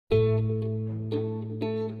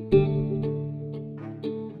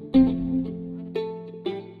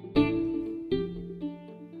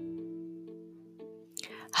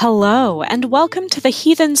Hello, and welcome to the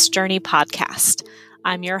Heathen's Journey podcast.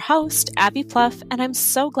 I'm your host, Abby Pluff, and I'm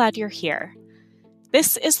so glad you're here.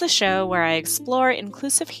 This is the show where I explore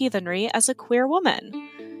inclusive heathenry as a queer woman.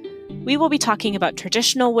 We will be talking about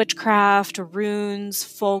traditional witchcraft, runes,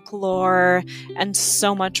 folklore, and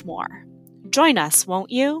so much more. Join us, won't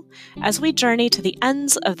you, as we journey to the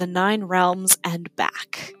ends of the 9 realms and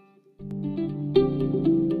back.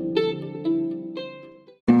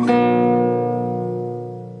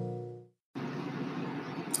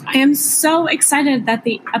 I am so excited about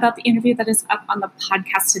the interview that is up on the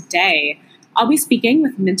podcast today. I'll be speaking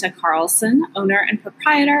with Minta Carlson, owner and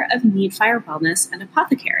proprietor of Needfire Wellness and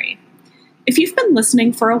Apothecary. If you've been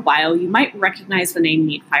listening for a while, you might recognize the name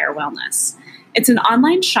Needfire Wellness. It's an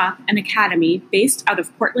online shop and academy based out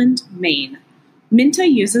of Portland, Maine. Minta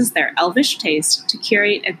uses their elvish taste to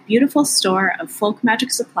curate a beautiful store of folk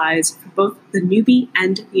magic supplies for both the newbie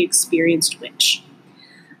and the experienced witch.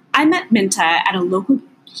 I met Minta at a local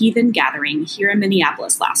heathen gathering here in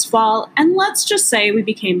Minneapolis last fall, and let's just say we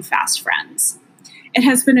became fast friends. It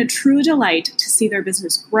has been a true delight to see their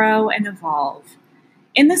business grow and evolve.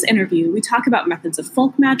 In this interview, we talk about methods of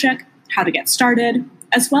folk magic, how to get started,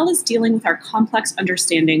 as well as dealing with our complex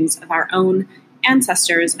understandings of our own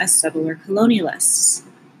ancestors as settler colonialists.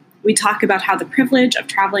 We talk about how the privilege of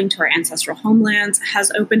traveling to our ancestral homelands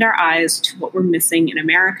has opened our eyes to what we're missing in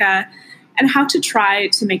America, and how to try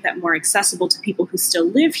to make that more accessible to people who still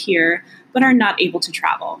live here but are not able to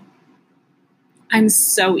travel. I'm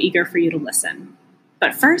so eager for you to listen.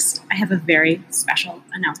 But first, I have a very special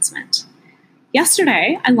announcement.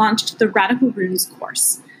 Yesterday, I launched the Radical Runes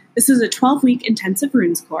course. This is a 12-week intensive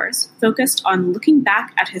runes course focused on looking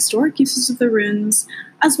back at historic uses of the runes,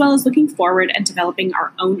 as well as looking forward and developing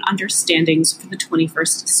our own understandings for the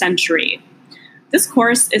 21st century. This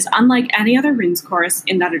course is unlike any other runes course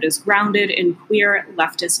in that it is grounded in queer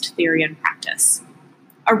leftist theory and practice.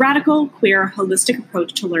 A radical, queer, holistic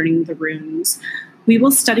approach to learning the runes. We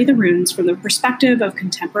will study the runes from the perspective of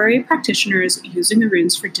contemporary practitioners using the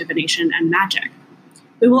runes for divination and magic.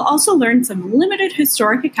 We will also learn some limited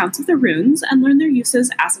historic accounts of the runes and learn their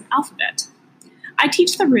uses as an alphabet. I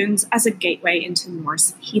teach the runes as a gateway into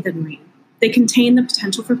Norse heathenry. They contain the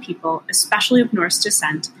potential for people, especially of Norse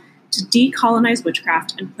descent, to decolonize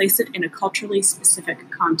witchcraft and place it in a culturally specific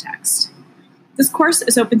context. This course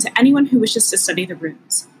is open to anyone who wishes to study the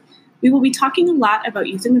runes. We will be talking a lot about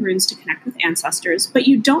using the runes to connect with ancestors, but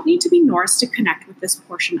you don't need to be Norse to connect with this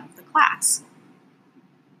portion of the class.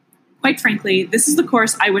 Quite frankly, this is the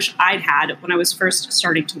course I wish I'd had when I was first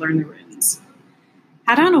starting to learn the runes.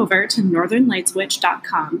 Head on over to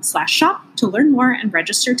northernlightswitch.com/shop to learn more and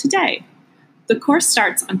register today. The course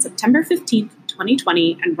starts on September 15th,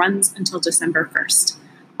 2020 and runs until December 1st.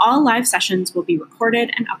 All live sessions will be recorded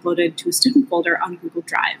and uploaded to a student folder on Google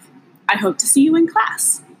Drive. I hope to see you in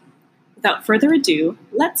class. Without further ado,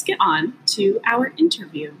 let's get on to our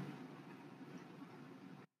interview.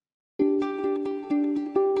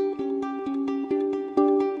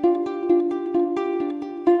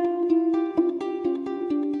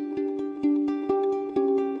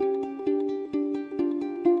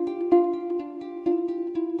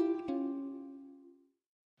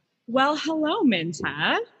 Well, hello,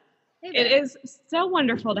 Minta. Hey, it is so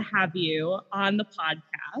wonderful to have you on the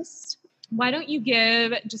podcast. Why don't you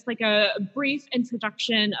give just like a brief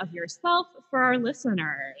introduction of yourself for our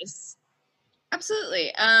listeners?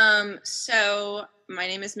 Absolutely. So my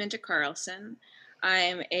name is Minta Carlson.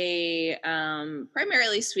 I'm a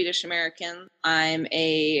primarily Swedish American. I'm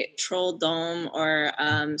a trolldom or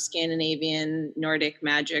Scandinavian Nordic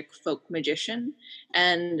magic folk magician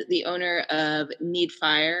and the owner of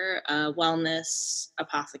Needfire Wellness,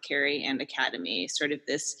 Apothecary, and Academy, sort of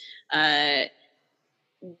this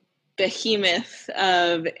behemoth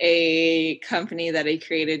of a company that I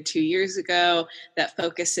created 2 years ago that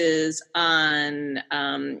focuses on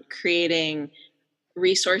creating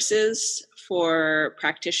resources for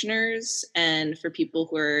practitioners and for people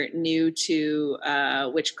who are new to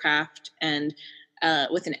witchcraft, and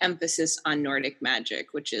with an emphasis on Nordic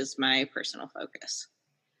magic, which is my personal focus.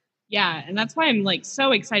 Yeah, and that's why I'm like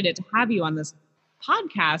so excited to have you on this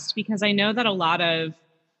podcast, because I know that a lot of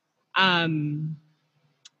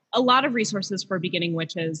resources for beginning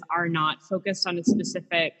witches are not focused on a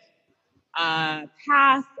specific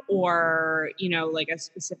path or, like a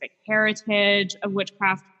specific heritage of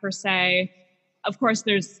witchcraft per se. Of course,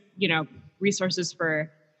 there's, resources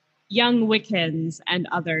for young Wiccans and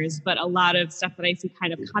others, but a lot of stuff that I see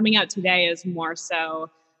kind of coming out today is more so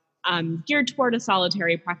geared toward a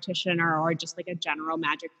solitary practitioner or just like a general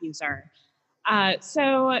magic user.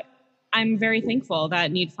 So I'm very thankful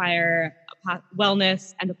that Needfire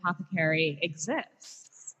Wellness and Apothecary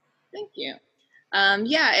exists. Thank you.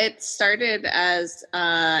 It started as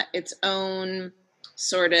its own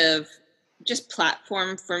sort of just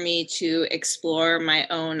platform for me to explore my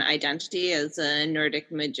own identity as a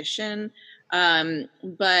Nordic magician.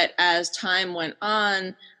 But as time went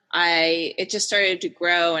on, it just started to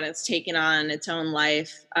grow and it's taken on its own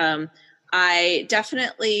life. I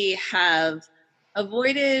definitely have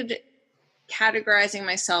avoided categorizing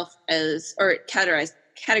myself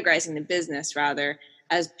categorizing the business rather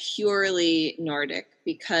as purely Nordic,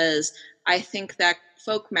 because I think that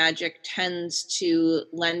folk magic tends to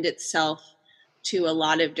lend itself to a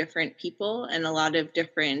lot of different people and a lot of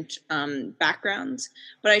different backgrounds.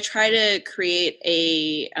 But I try to create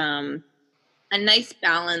a nice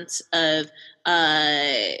balance of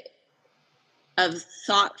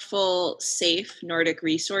thoughtful, safe Nordic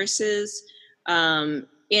resources,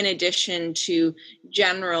 in addition to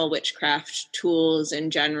general witchcraft tools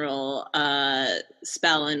and general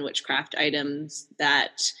spell and witchcraft items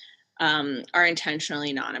that are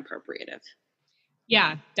intentionally non-appropriative.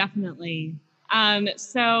 Yeah, definitely.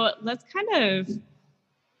 So let's kind of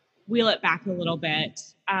wheel it back a little bit.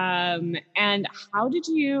 And how did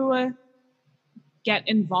you get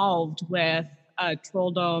involved with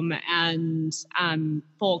trolldom and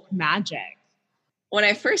folk magic? When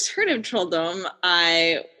I first heard of Trolldom,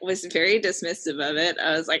 I was very dismissive of it.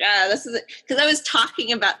 I was like, this is it. Because I was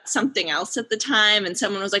talking about something else at the time, and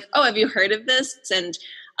someone was like, oh, have you heard of this? And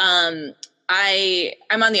I'm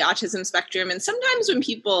on the autism spectrum, and sometimes when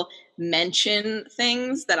people mention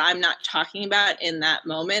things that I'm not talking about in that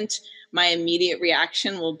moment, my immediate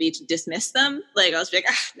reaction will be to dismiss them. Like, I'll just be like,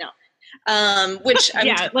 no. Which I'm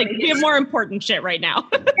we have more important shit right now.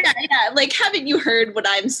 yeah. Like, haven't you heard what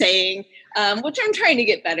I'm saying? Which I'm trying to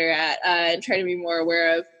get better at and try to be more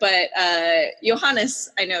aware of. But Johannes,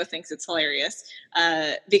 I know, thinks it's hilarious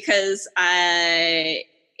because I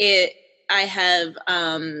have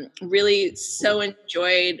really so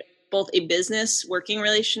enjoyed both a business working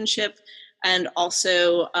relationship and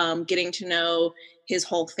also getting to know his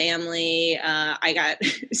whole family. I got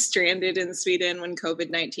stranded in Sweden when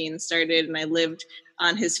COVID-19 started, and I lived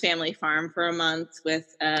on his family farm for a month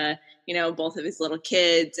with, both of his little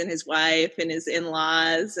kids and his wife and his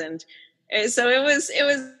in-laws. And so it was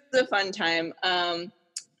a fun time.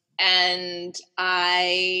 And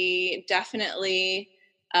I definitely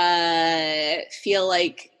feel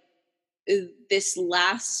like this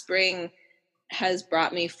last spring has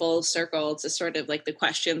brought me full circle to sort of like the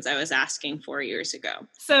questions I was asking 4 years ago.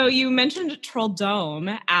 So you mentioned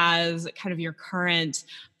Trolldom as kind of your current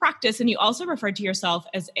practice, and you also referred to yourself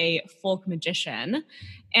as a folk magician.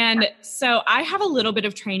 And so I have a little bit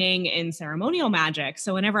of training in ceremonial magic.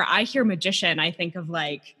 So whenever I hear magician, I think of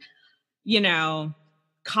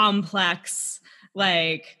complex,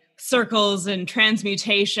 circles and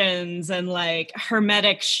transmutations and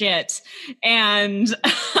hermetic shit. And so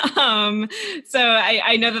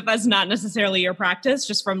I know that that's not necessarily your practice,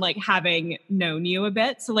 just from having known you a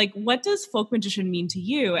bit. So what does folk magician mean to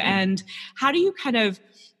you? And how do you kind of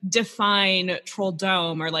define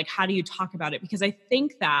trolldom, or how do you talk about it? Because I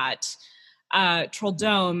think that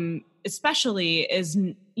trolldom especially is,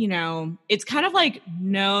 it's kind of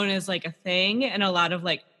known as a thing in a lot of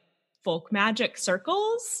folk magic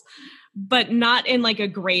circles, but not in a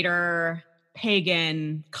greater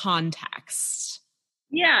pagan context.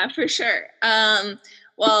 Yeah, for sure.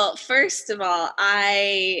 Well, first of all,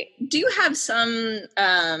 I do have some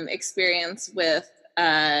experience with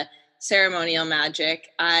ceremonial magic.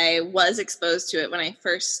 I was exposed to it when I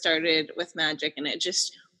first started with magic, and it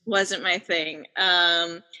just wasn't my thing.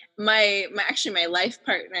 My life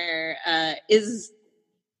partner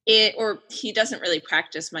he doesn't really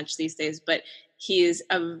practice much these days, but he's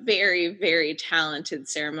a very, very talented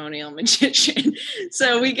ceremonial magician.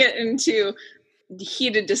 So we get into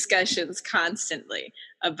heated discussions constantly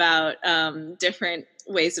about different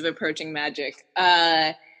ways of approaching magic.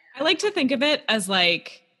 I like to think of it as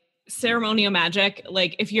ceremonial magic.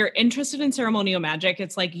 If you're interested in ceremonial magic,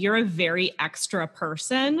 it's you're a very extra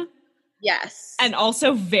person. Yes. And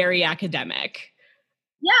also very academic.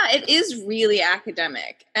 Yeah, it is really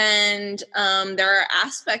academic. And there are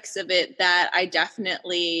aspects of it that I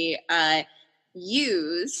definitely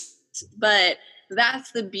use, but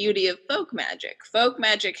that's the beauty of folk magic. Folk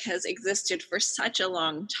magic has existed for such a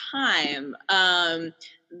long time.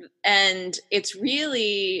 And it's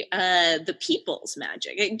really the people's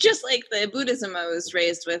magic. Just like the Buddhism I was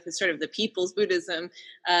raised with is sort of the people's Buddhism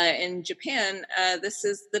in Japan, this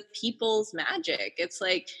is the people's magic. It's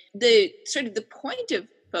the point of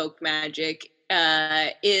folk magic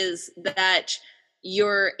is that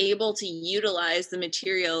you're able to utilize the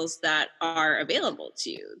materials that are available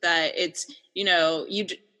to you. That it's,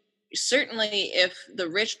 certainly if the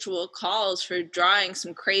ritual calls for drawing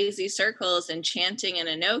some crazy circles and chanting an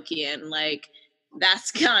Enochian, like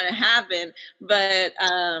that's gonna happen. But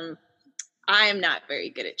I am not very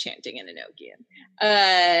good at chanting an Enochian.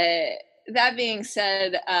 That being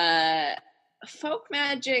said, folk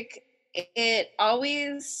magic, it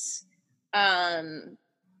always, I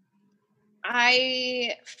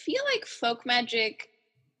feel like folk magic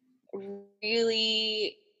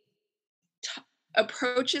really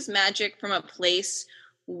approaches magic from a place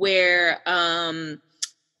where I'm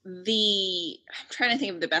trying to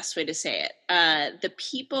think of the best way to say it. The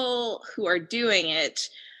people who are doing it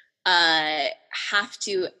have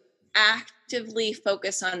to actively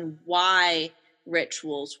focus on why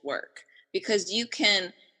rituals work, because you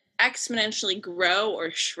can exponentially grow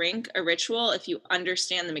or shrink a ritual if you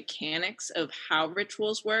understand the mechanics of how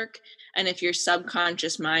rituals work, and if your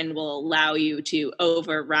subconscious mind will allow you to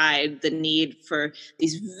override the need for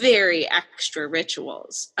these very extra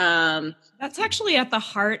rituals. That's actually at the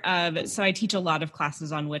heart of, so I teach a lot of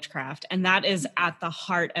classes on witchcraft, and that is at the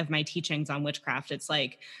heart of my teachings on witchcraft. It's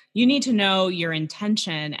like, you need to know your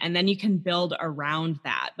intention and then you can build around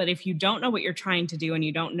that. But if you don't know what you're trying to do and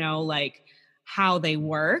you don't know like how they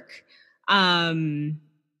work,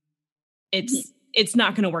 it's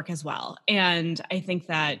not going to work as well. And I think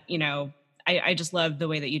that, I just love the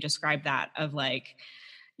way that you describe that, of like,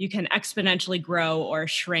 you can exponentially grow or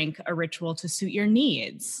shrink a ritual to suit your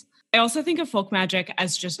needs. I also think of folk magic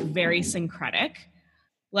as just very syncretic.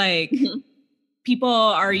 Like people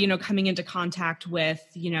are, coming into contact with,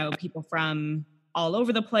 people from all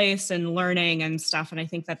over the place and learning and stuff. And I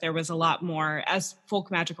think that there was a lot more, as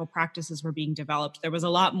folk magical practices were being developed, there was a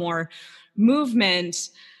lot more movement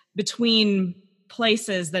between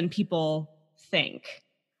places than people think.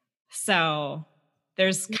 So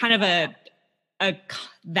there's kind of a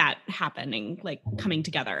that happening, like coming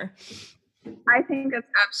together. I think that's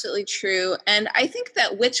absolutely true. And I think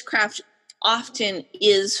that witchcraft often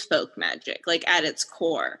is folk magic, like at its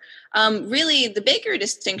core. Really, the bigger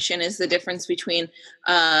distinction is the difference between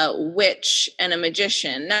a witch and a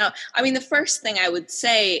magician. Now, I mean, the first thing I would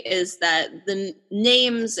say is that the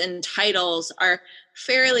names and titles are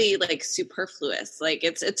fairly like superfluous. Like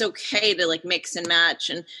it's okay to like mix and match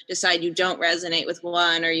and decide you don't resonate with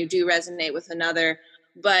one or you do resonate with another.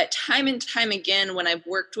 But time and time again, when I've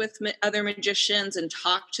worked with other magicians and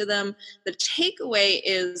talked to them, the takeaway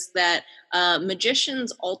is that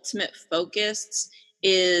magicians' ultimate focus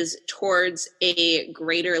is towards a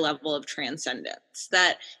greater level of transcendence.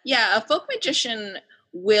 That, yeah, a folk magician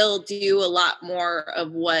will do a lot more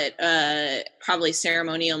of what probably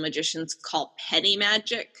ceremonial magicians call petty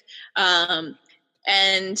magic. And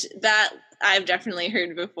that I've definitely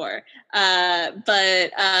heard before.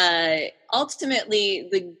 But ultimately,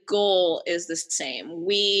 the goal is the same.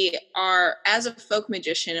 We are, as a folk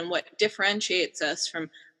magician, and what differentiates us from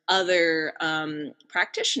other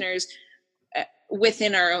practitioners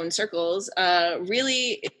within our own circles,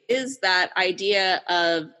 really is that idea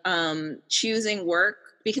of choosing work.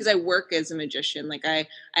 Because I work as a magician, like I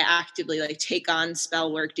actively like take on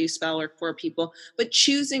spell work, do spell work for people, but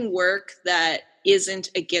choosing work that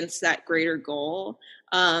isn't against that greater goal.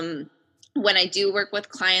 When I do work with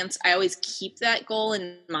clients, I always keep that goal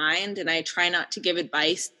in mind, and I try not to give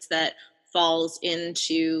advice that falls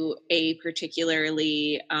into a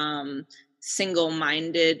particularly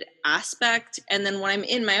single-minded aspect. And then when I'm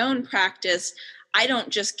in my own practice, I don't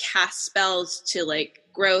just cast spells to like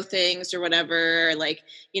grow things or whatever. Like,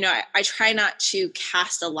 I try not to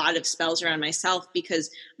cast a lot of spells around myself, because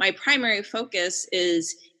my primary focus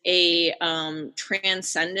is a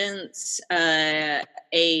transcendence, a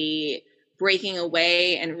breaking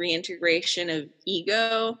away and reintegration of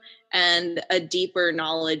ego, and a deeper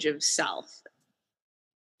knowledge of self.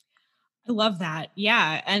 I love that.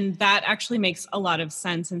 Yeah. And that actually makes a lot of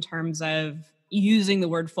sense in terms of using the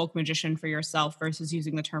word folk magician for yourself versus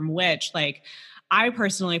using the term witch. Like, I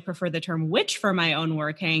personally prefer the term witch for my own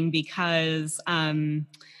working, because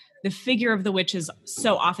the figure of the witch is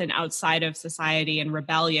so often outside of society and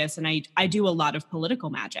rebellious. And I do a lot of political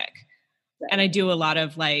magic. Right. And I do a lot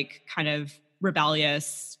of like kind of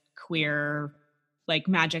rebellious, queer, like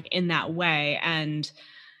magic in that way. And,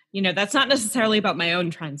 that's not necessarily about my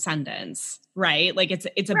own transcendence, right? Like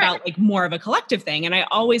it's about like more of a collective thing. And I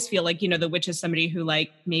always feel like, the witch is somebody who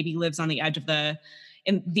like maybe lives on the edge of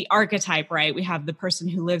in the archetype, right? We have the person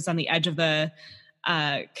who lives on the edge of the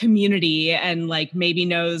community and like maybe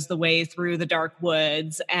knows the way through the dark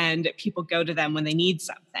woods, and people go to them when they need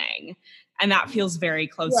something. And that feels very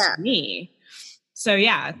close to me. So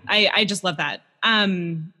yeah, I just love that.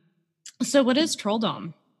 So what is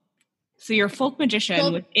Trolldom? So you're a folk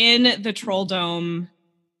magician within the Trolldom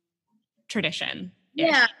tradition.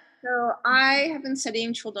 Yeah. So I have been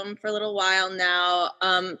studying Trolldom for a little while now.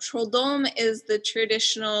 Trolldom is the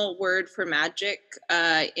traditional word for magic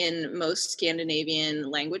in most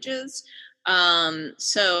Scandinavian languages.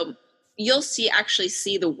 So you'll actually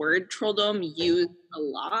see the word Trolldom used a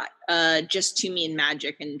lot just to mean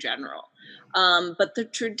magic in general. But the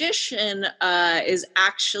tradition is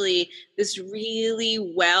actually this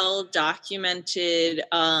really well documented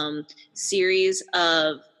series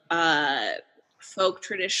of folk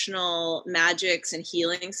traditional magics and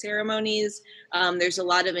healing ceremonies. There's a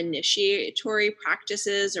lot of initiatory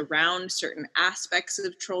practices around certain aspects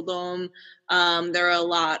of Trolldom. There are a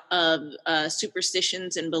lot of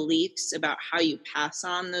superstitions and beliefs about how you pass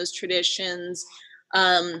on those traditions.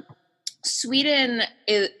 Sweden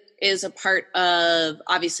is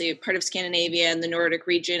obviously a part of Scandinavia and the Nordic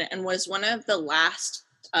region, and was one of the last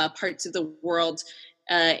parts of the world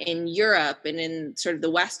in Europe and in sort of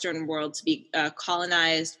the Western world to be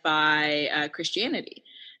colonized by Christianity.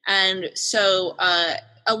 And so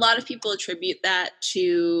a lot of people attribute that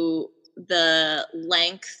to the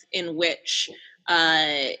length in which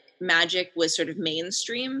magic was sort of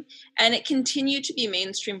mainstream, and it continued to be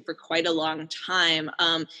mainstream for quite a long time.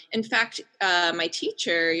 In fact, my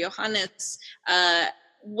teacher, Johannes,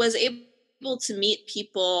 was able to meet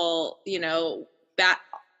people,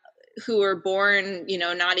 who were born,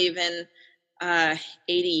 not even 80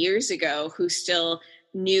 years ago, who still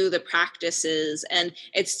knew the practices, and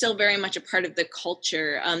it's still very much a part of the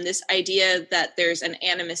culture. This idea that there's an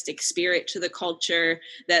animistic spirit to the culture,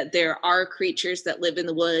 that there are creatures that live in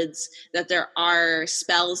the woods, that there are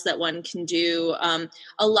spells that one can do.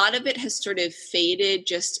 A lot of it has sort of faded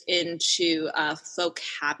just into folk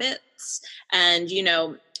habits. And,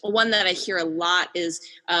 one that I hear a lot is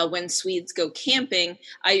when Swedes go camping,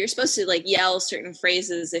 you're supposed to yell certain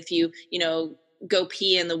phrases if you go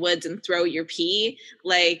pee in the woods and throw your pee.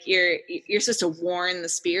 You're supposed to warn the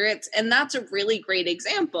spirits. And that's a really great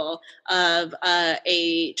example of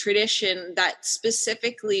a tradition that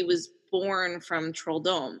specifically was born from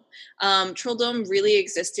Trolldom. Trolldom really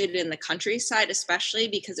existed in the countryside, especially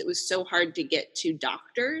because it was so hard to get to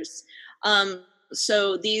doctors.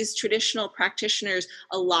 So these traditional practitioners,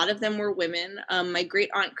 a lot of them were women. My great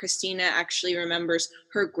aunt Christina actually remembers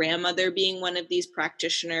her grandmother being one of these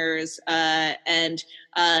practitioners, and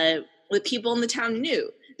the people in the town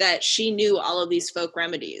knew that she knew all of these folk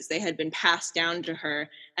remedies. They had been passed down to her.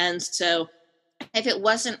 And so if it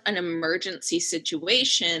wasn't an emergency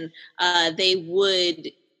situation, they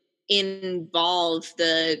would involve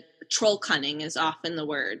the troll cunning is often the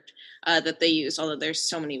word that they use, although there's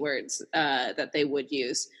so many words that they would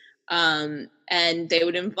use. And they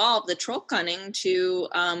would involve the troll cunning to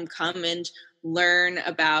come and learn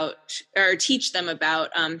about or teach them about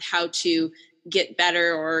how to get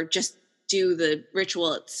better or just do the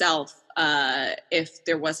ritual itself if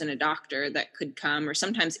there wasn't a doctor that could come, or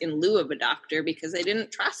sometimes in lieu of a doctor because they didn't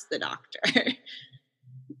trust the doctor.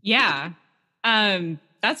 Yeah.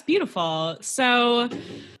 That's beautiful. So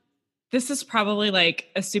this is probably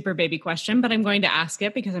a super baby question, but I'm going to ask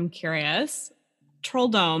it because I'm curious.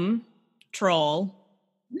 Trolldom, troll.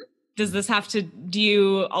 Does this do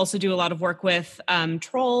you also do a lot of work with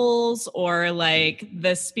trolls or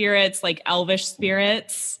the spirits, elvish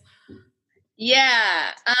spirits?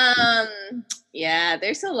 Yeah. Yeah,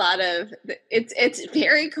 there's a lot of, it's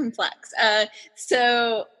very complex. And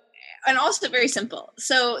also very simple.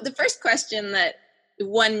 So the first question that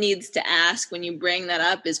one needs to ask when you bring that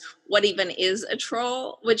up is, what even is a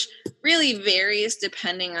troll? Which really varies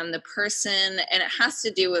depending on the person, and it has to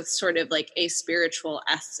do with sort of a spiritual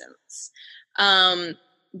essence.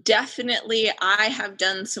 Definitely, I have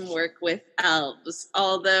done some work with elves,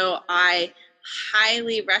 although I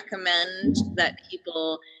highly recommend that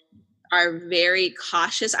people are very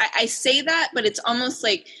cautious. I say that, but it's almost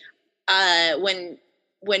like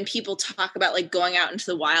when people talk about going out into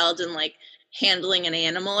the wild and handling an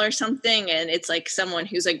animal or something, and it's someone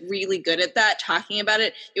who's really good at that talking about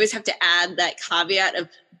it, you always have to add that caveat of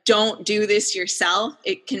don't do this yourself.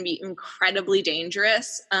 It can be incredibly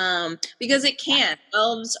dangerous because it can.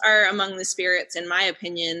 Elves are among the spirits, in my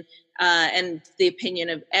opinion, and the opinion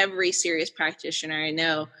of every serious practitioner I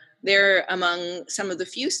know, they're among some of the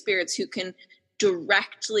few spirits who can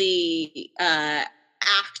directly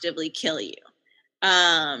actively kill you.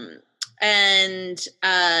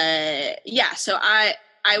 So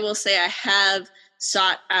I will say I have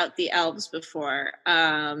sought out the elves before,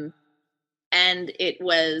 and it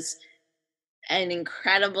was an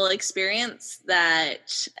incredible experience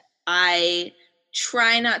that I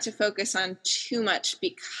try not to focus on too much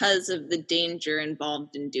because of the danger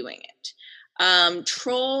involved in doing it.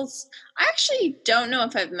 Trolls, I actually don't know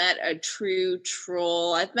if I've met a true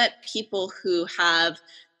troll. I've met people who have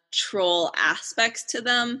troll aspects to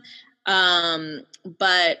them.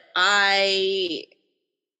 But I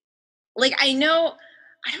don't know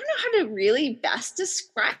how to really best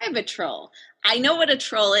describe a troll. I know what a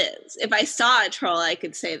troll is. If I saw a troll, I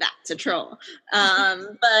could say that's a troll.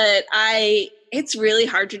 But it's really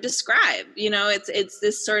hard to describe. It's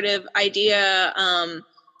this sort of idea.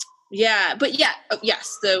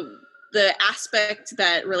 Yes, the aspect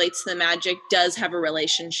that relates to the magic does have a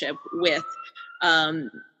relationship with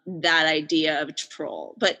that idea of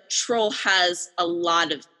troll. But troll has a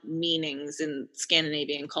lot of meanings in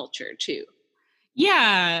Scandinavian culture too.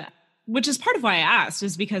 Yeah, which is part of why I asked,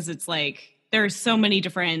 is because it's like there's so many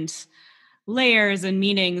different layers and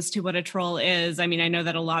meanings to what a troll is. I mean, I know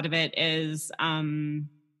that a lot of it is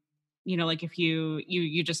like if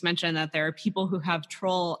you just mentioned that there are people who have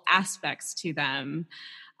troll aspects to them.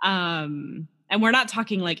 And we're not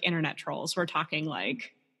talking like internet trolls. We're talking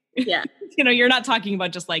like, yeah, you're not talking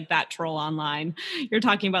about just like that troll online. You're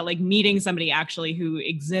talking about like meeting somebody actually who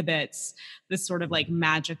exhibits this sort of like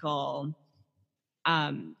magical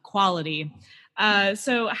quality.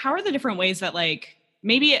 So how are the different ways that like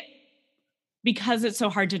maybe because it's so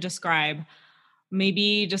hard to describe,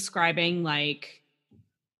 maybe describing like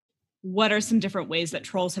what are some different ways that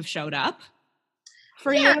trolls have showed up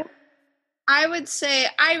for you? I would say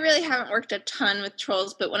I really haven't worked a ton with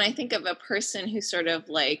trolls, but when I think of a person who sort of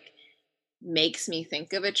like makes me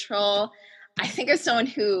think of a troll, I think of someone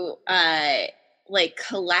who like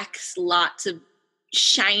collects lots of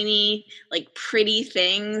shiny, like pretty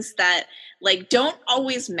things that like don't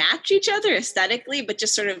always match each other aesthetically, but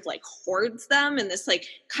just sort of like hoards them in this like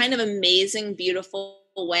kind of amazing, beautiful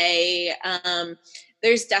way.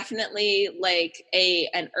 There's definitely like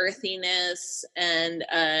an earthiness and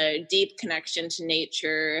a deep connection to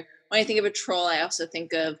nature. When I think of a troll, I also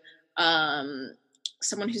think of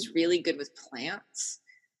someone who's really good with plants.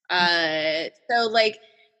 So like,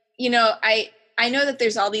 I know that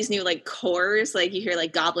there's all these new like cores, like you hear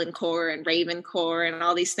like goblin core and raven core and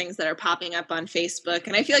all these things that are popping up on Facebook.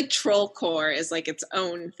 And I feel like troll core is like its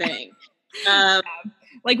own thing.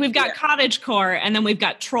 Like we've got cottage core and then we've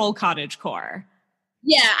got troll cottage core.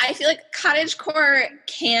 Yeah, I feel like cottage core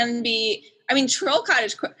can be, troll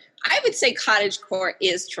cottage core, I would say cottage core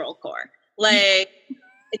is troll core. Like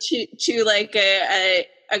to like a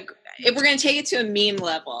if we're going to take it to a meme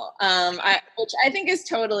level, which I think is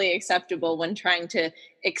totally acceptable when trying to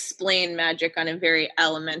explain magic on a very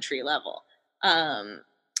elementary level.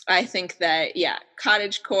 I think that,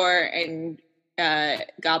 cottage core and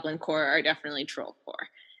goblin core are definitely troll core.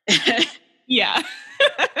 Yeah.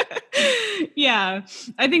 Yeah.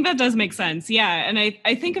 I think that does make sense. Yeah. And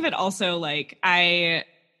I think of it also like, I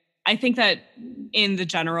think that in the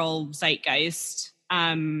general zeitgeist,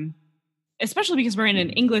 especially because we're in an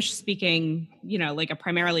English speaking, like a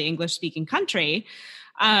primarily English speaking country,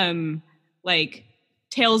 like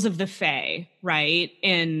Tales of the Fae, right?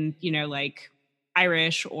 In, like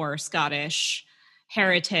Irish or Scottish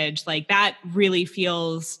heritage, like that really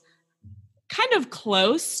feels kind of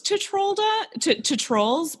close to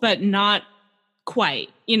trolls, but not quite,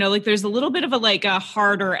 like there's a little bit of a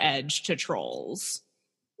harder edge to trolls.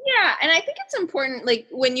 Yeah, and I think it's important, like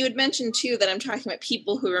when you had mentioned too that I'm talking about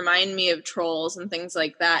people who remind me of trolls and things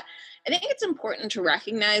like that, I think it's important to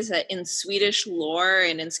recognize that in Swedish lore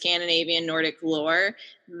and in Scandinavian Nordic lore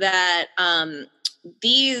that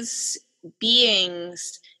these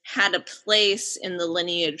beings had a place in the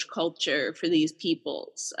lineage culture for these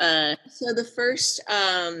peoples. So the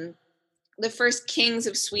first kings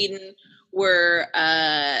of Sweden were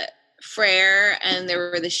Freyr, and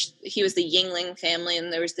he was the Yngling family,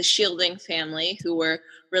 and there was the Shielding family who were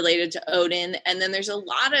related to Odin. And then there's a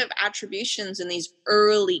lot of attributions in these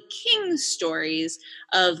early king stories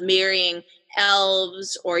of marrying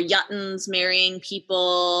elves or Jotuns marrying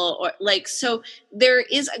people, or like, so there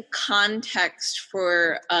is a context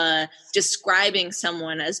for describing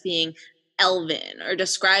someone as being elven or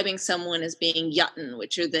describing someone as being Jotun,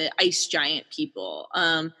 which are the ice giant people.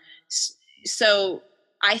 So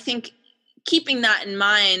I think keeping that in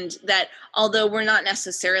mind, that although we're not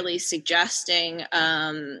necessarily suggesting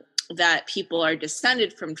that people are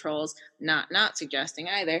descended from trolls, not suggesting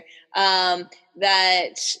either,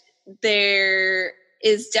 that there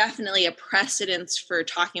is definitely a precedence for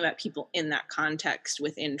talking about people in that context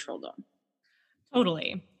within trolldom.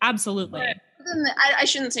 Totally. Absolutely. I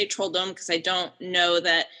shouldn't say trolldom because I don't know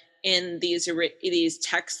that in these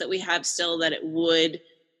texts that we have still that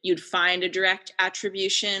you'd find a direct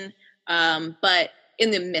attribution, but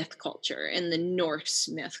in the myth culture, in the Norse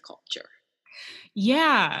myth culture.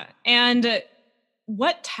 Yeah. And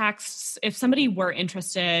what texts, if somebody were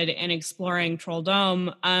interested in exploring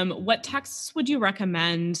trolldom, what texts would you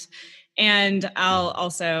recommend? And I'll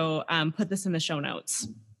also put this in the show notes.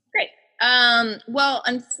 Great. Well,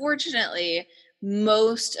 unfortunately,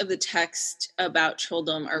 most of the text about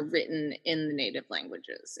trolldom are written in the native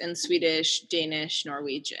languages, in Swedish, Danish,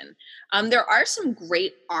 Norwegian. There are some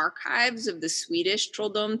great archives of the Swedish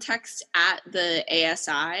trolldom text at the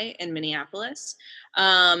ASI in Minneapolis.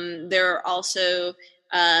 There are also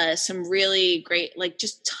some really great, like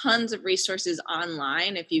just tons of resources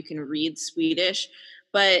online if you can read Swedish.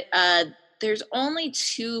 But there's only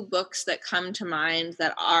 2 books that come to mind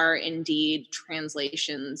that are indeed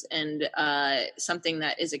translations and something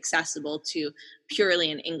that is accessible to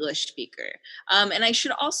purely an English speaker. And I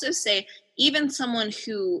should also say, even someone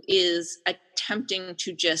who is attempting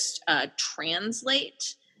to just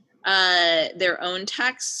translate their own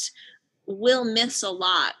texts will miss a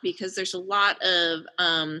lot, because there's a lot of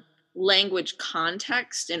language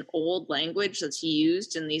context and old language that's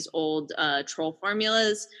used in these old troll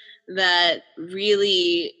formulas that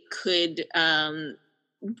really could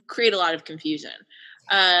create a lot of confusion.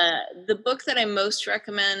 The book that I most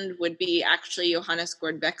recommend would be actually Johannes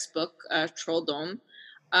Gordbeck's book, Trolldom.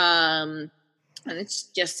 And it's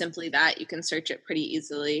just simply that. You can search it pretty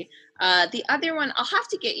easily. The other one, I'll have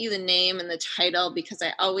to get you the name and the title because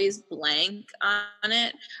I always blank on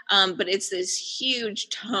it. But it's this huge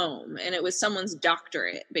tome, and it was someone's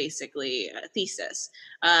doctorate, basically, thesis.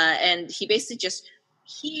 And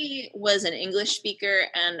he was an English speaker,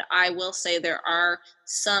 and I will say there are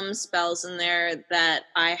some spells in there that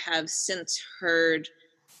I have since heard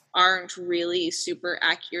aren't really super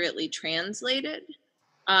accurately translated.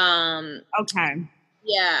 Okay.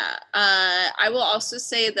 Yeah. I will also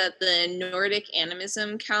say that the Nordic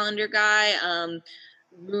Animism calendar guy,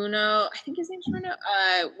 Bruno, I think his name's Bruno.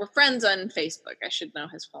 We're friends on Facebook. I should know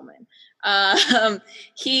his full name.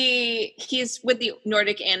 He's with the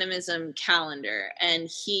Nordic Animism calendar, and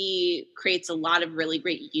he creates a lot of really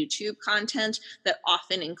great YouTube content that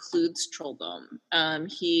often includes trolldom.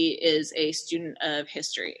 He is a student of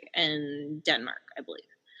history in Denmark, I believe.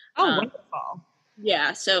 Oh, wonderful.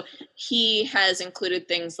 Yeah, so he has included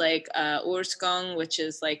things like Årsgång, which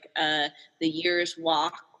is like the year's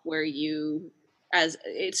walk, where as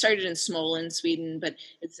it started in Småland, Sweden, but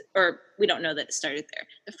we don't know that it started there.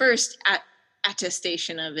 The first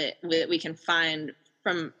attestation of it that we can find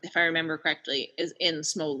from, if I remember correctly, is in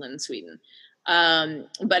Småland, Sweden.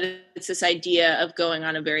 But it's this idea of going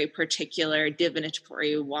on a very particular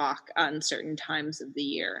divinatory walk on certain times of the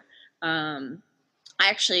year. I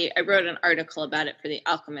wrote an article about it for the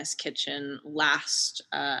Alchemist Kitchen last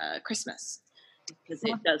Christmas, because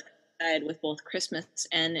it does coincide with both Christmas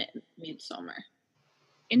and Midsummer.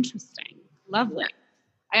 Interesting. Lovely.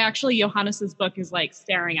 Yeah. Johannes's book is like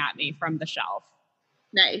staring at me from the shelf.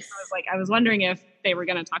 Nice. I was wondering if they were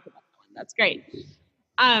going to talk about that one. That's great.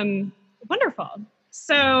 Wonderful.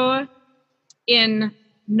 So in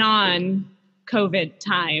non-COVID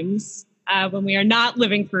times, when we are not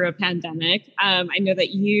living through a pandemic, I know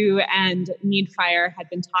that you and Needfire had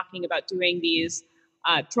been talking about doing these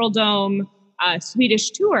Trolldom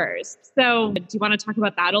Swedish tours. So do you want to talk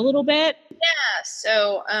about that a little bit? Yeah.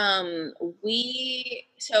 So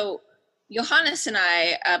Johannes and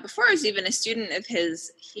I, before I was even a student of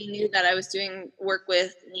his, he knew that I was doing work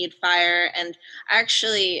with Needfire, and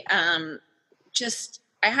actually I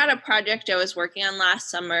had a project I was working on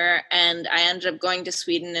last summer, and I ended up going to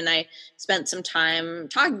Sweden, and I spent some time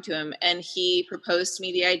talking to him, and he proposed to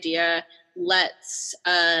me the idea, let's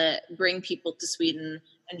bring people to Sweden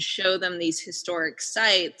and show them these historic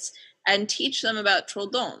sites and teach them about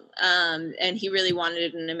trolldom. And he really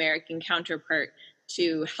wanted an American counterpart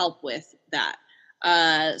to help with that.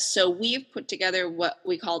 So we've put together what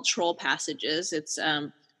we call troll passages. It's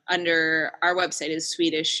under our website is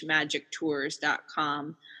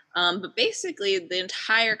swedishmagictours.com. But basically, the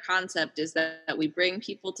entire concept is that we bring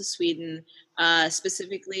people to Sweden,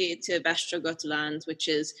 specifically to Västra Götaland, which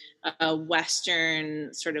is a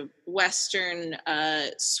western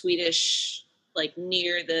Swedish, like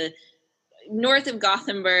near the north of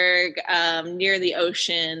Gothenburg, near the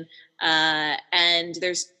ocean. And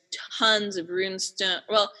there's tons of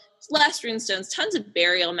less runestones, tons of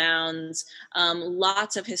burial mounds,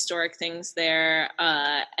 lots of historic things there,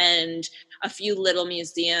 and a few little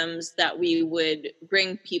museums that we would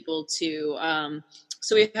bring people to.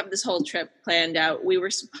 So we have this whole trip planned out. We were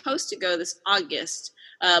supposed to go this August,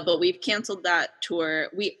 but we've canceled that tour.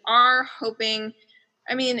 We are hoping,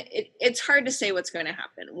 I mean, it's hard to say what's going to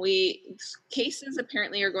happen. Cases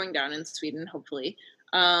apparently are going down in Sweden, hopefully.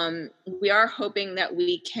 We are hoping that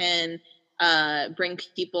we can bring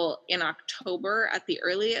people in October at the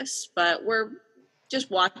earliest, but we're just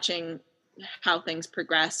watching how things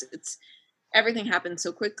progress. Everything happens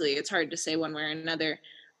so quickly. It's hard to say one way or another.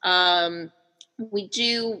 We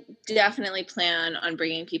do definitely plan on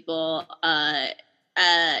bringing people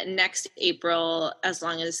next April, as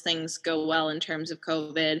long as things go well in terms of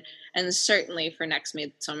COVID, and certainly for next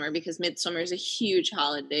Midsummer, because Midsummer is a huge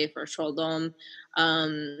holiday for Trolldom.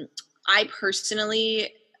 I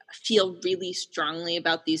personally feel really strongly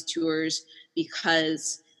about these tours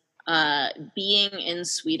because being in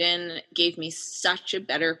Sweden gave me such a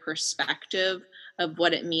better perspective of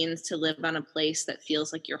what it means to live on a place that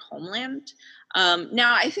feels like your homeland.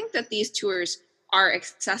 Now, I think that these tours are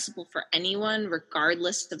accessible for anyone,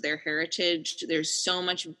 regardless of their heritage. There's so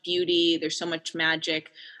much beauty, there's so much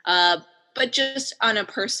magic. But just on a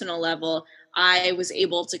personal level, I was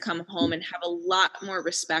able to come home and have a lot more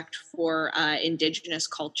respect for indigenous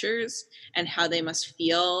cultures and how they must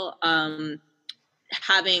feel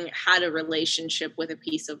having had a relationship with a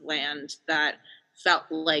piece of land that felt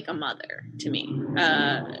like a mother to me.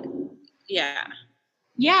 Yeah.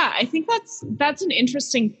 Yeah, I think that's an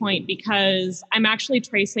interesting point, because I'm actually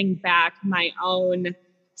tracing back my own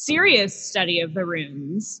serious study of the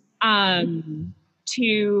runes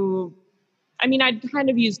to, I mean, I'd kind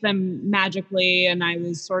of used them magically, and I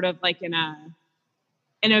was sort of like in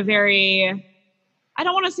a very, I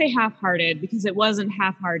don't want to say half-hearted, because it wasn't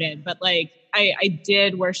half-hearted, but like I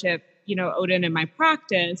did worship, Odin in my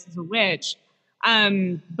practice as a witch.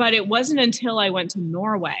 But it wasn't until I went to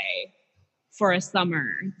Norway for a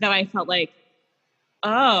summer that I felt like,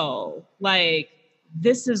 oh, like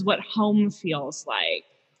this is what home feels like.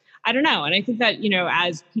 I don't know. And I think that,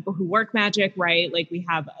 as people who work magic, right, like we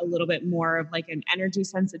have a little bit more of like an energy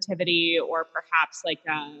sensitivity, or perhaps like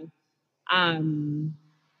I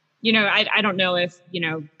don't know if,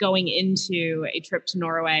 going into a trip to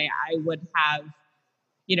Norway, I would have,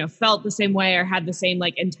 felt the same way or had the same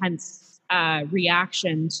like intense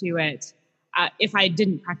reaction to it if I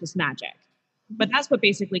didn't practice magic. But that's what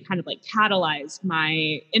basically kind of like catalyzed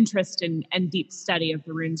my interest in and deep study of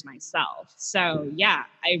the runes myself. So yeah,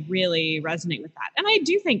 I really resonate with that. And I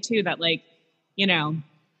do think too that like,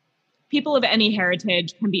 people of any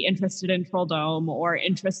heritage can be interested in Trolldom or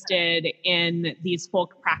interested in these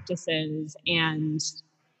folk practices. And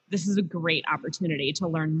this is a great opportunity to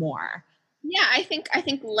learn more. Yeah, I think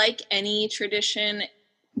like any tradition,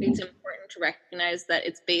 it's important to recognize that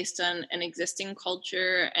it's based on an existing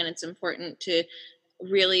culture, and it's important to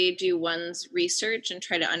really do one's research and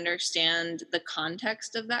try to understand the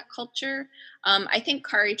context of that culture. I think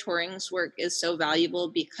Kari Toring's work is so valuable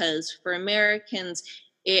because for Americans,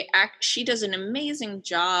 she does an amazing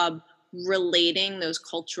job relating those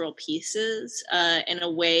cultural pieces in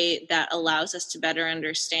a way that allows us to better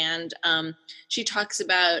understand. She talks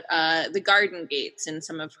about the garden gates in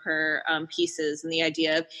some of her pieces, and the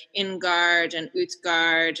idea of Ingard and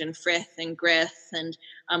Utgard and Frith and Grith and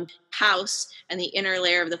house, and the inner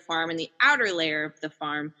layer of the farm and the outer layer of the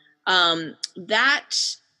farm. That,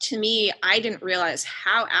 to me, I didn't realize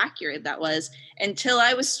how accurate that was until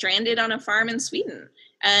I was stranded on a farm in Sweden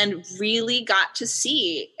and really got to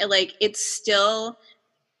see, like, it still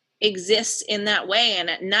exists in that way.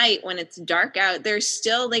 And at night when it's dark out, there's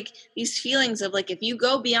still like these feelings of like, if you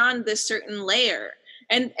go beyond this certain layer,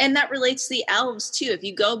 and that relates to the elves too, if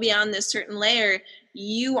you go beyond this certain layer,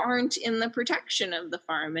 you aren't in the protection of the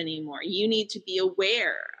farm anymore. You need to be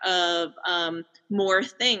aware of more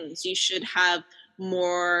things. You should have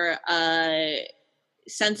more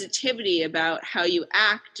sensitivity about how you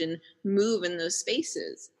act and move in those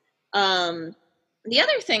spaces. The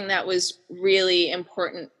other thing that was really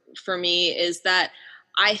important for me is that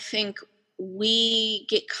I think we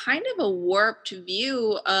get kind of a warped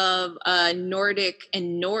view of Nordic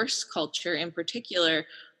and Norse culture in particular,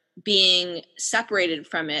 being separated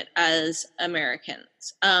from it as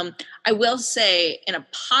Americans. I will say, in a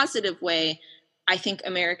positive way, I think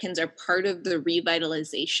Americans are part of the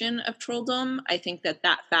revitalization of Trolldom. I think that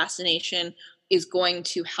fascination is going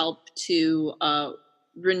to help to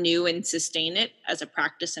renew and sustain it as a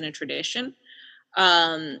practice and a tradition.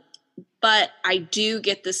 But I do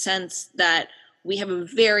get the sense that we have a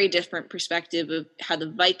very different perspective of how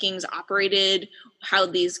the Vikings operated, how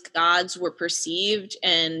these gods were perceived,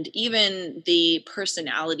 and even the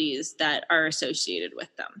personalities that are associated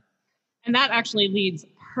with them. And that actually leads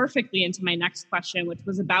perfectly into my next question, which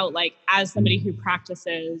was about, like, as somebody who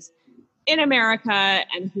practices in America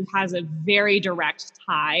and who has a very direct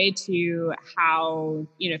tie to how,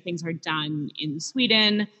 things are done in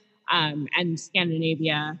Sweden and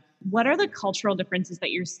Scandinavia. What are the cultural differences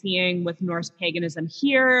that you're seeing with Norse paganism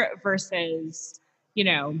here versus,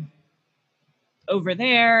 over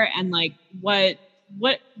there? And like, what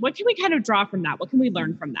can we kind of draw from that? What can we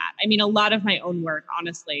learn from that? I mean, a lot of my own work,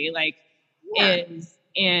 honestly, is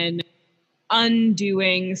in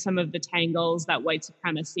undoing some of the tangles that white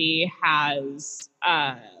supremacy has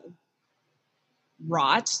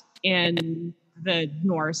wrought in the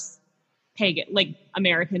Norse pagan, like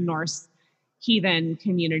American Norse heathen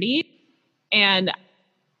community. And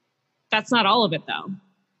that's not all of it though.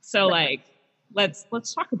 So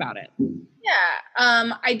let's talk about it.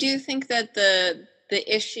 Yeah. I do think that the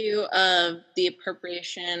issue of the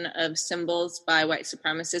appropriation of symbols by white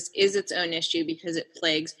supremacists is its own issue because it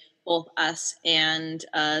plagues both us and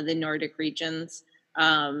the Nordic regions.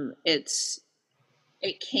 It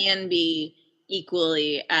can be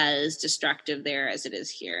equally as destructive there as it is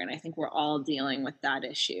here, and I think we're all dealing with that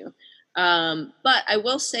issue. But I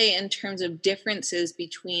will say, in terms of differences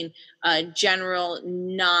between general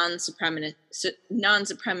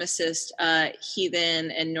non-supremacist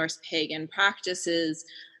heathen and Norse pagan practices,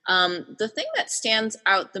 the thing that stands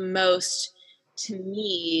out the most to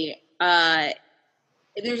me,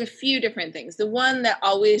 there's a few different things. The one that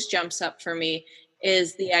always jumps up for me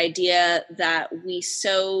is the idea that we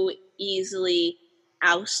so easily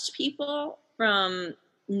oust people from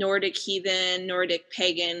Nordic heathen, Nordic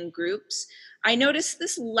pagan groups. I noticed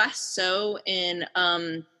this less so in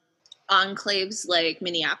enclaves like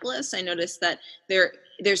Minneapolis. I noticed that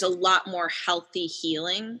there's a lot more healthy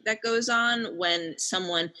healing that goes on when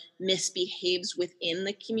someone misbehaves within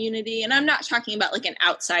the community. And I'm not talking about like an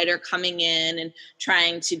outsider coming in and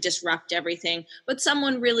trying to disrupt everything, but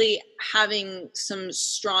someone really having some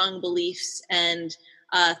strong beliefs and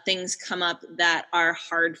things come up that are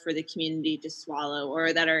hard for the community to swallow,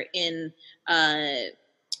 or that are in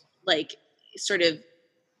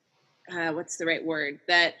what's the right word?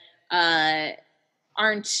 That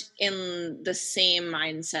aren't in the same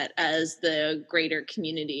mindset as the greater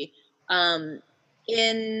community.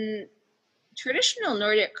 In traditional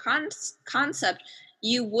Nordic concept,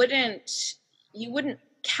 you wouldn't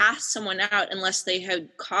cast someone out unless they had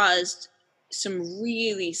caused some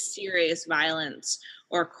really serious violence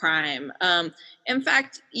or crime. In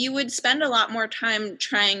fact, you would spend a lot more time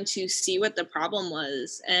trying to see what the problem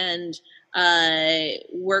was and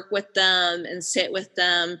work with them and sit with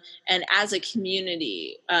them, and as a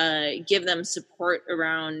community, give them support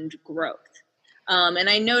around growth. And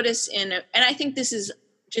I notice and I think this is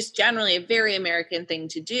just generally a very American thing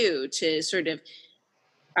to do, to sort of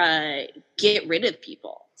get rid of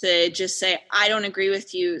people, to just say, I don't agree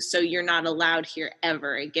with you, so you're not allowed here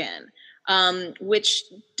ever again, which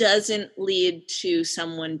doesn't lead to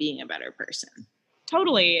someone being a better person.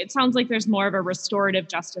 Totally. It sounds like there's more of a restorative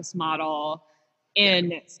justice model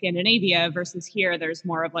in Scandinavia versus here. There's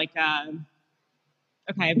more of like I've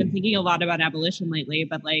been thinking a lot about abolition lately,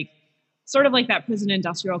 but like sort of like that prison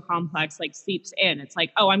industrial complex like seeps in. It's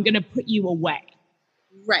like, oh, I'm going to put you away.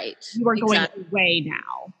 Right. You are going away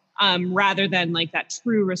now, rather than like that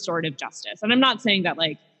true restorative justice. And I'm not saying that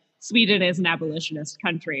like Sweden is an abolitionist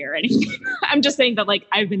country or anything. I'm just saying that like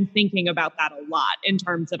I've been thinking about that a lot in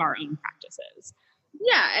terms of our own practices.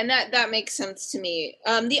 Yeah, and that makes sense to me.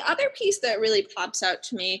 The other piece that really pops out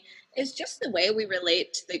to me is just the way we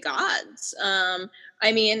relate to the gods.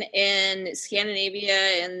 I mean, in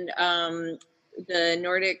Scandinavia and the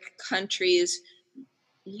Nordic countries,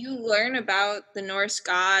 you learn about the Norse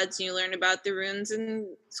gods, you learn about the runes in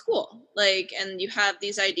school, and you have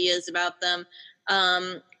these ideas about them.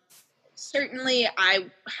 Certainly, I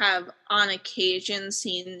have on occasion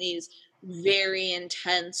seen these very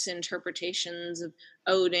intense interpretations of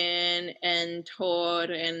Odin and Thor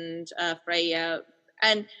and Freya.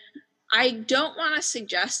 And I don't want to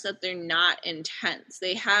suggest that they're not intense.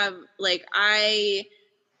 They have,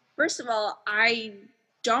 first of all, I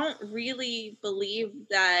don't really believe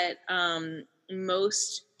that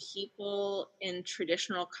most people in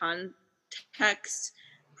traditional contexts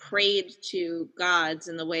prayed to gods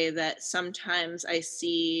in the way that sometimes I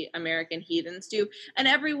see American heathens do, and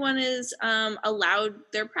everyone is allowed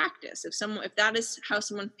their practice. If that is how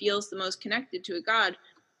someone feels the most connected to a god,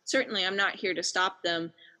 certainly I'm not here to stop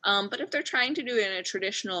them. But if they're trying to do it in a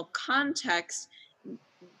traditional context,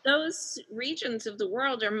 those regions of the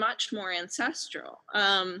world are much more ancestral.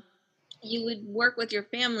 You would work with your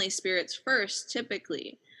family spirits first,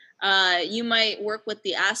 typically. You might work with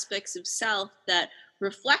the aspects of self that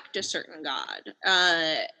reflect a certain god.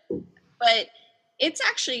 But it's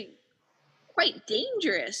actually quite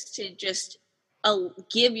dangerous to just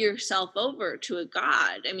give yourself over to a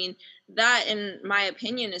god. I mean, that, in my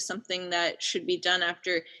opinion, is something that should be done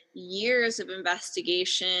after years of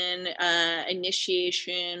investigation,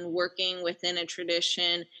 initiation, working within a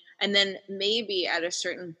tradition, and then maybe at a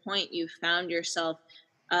certain point you found yourself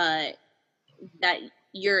that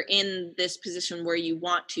you're in this position where you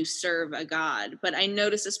want to serve a god. But I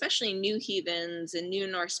notice especially new heathens and new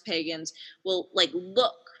Norse pagans will like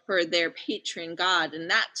look for their patron god, and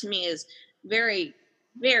that to me is very,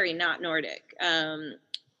 very not Nordic.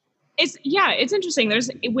 It's interesting. There's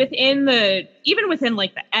even within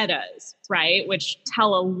like the Eddas, right, which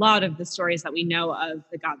tell a lot of the stories that we know of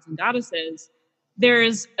the gods and goddesses,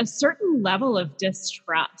 there's a certain level of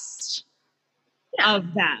distrust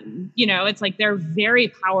of them. You know, it's like they're very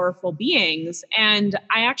powerful beings. And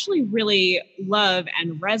I actually really love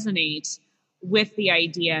and resonate with the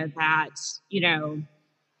idea that, you know,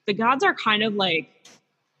 the gods are kind of like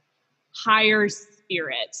higher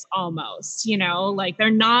spirits almost, you know, like you're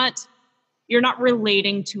not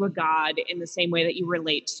relating to a god in the same way that you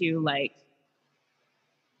relate to like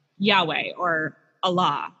Yahweh or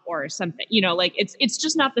Allah or something, you know, like it's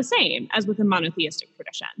just not the same as with a monotheistic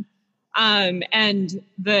tradition. And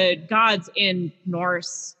the gods in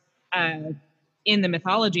Norse, in the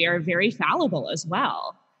mythology are very fallible as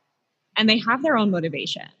well. And they have their own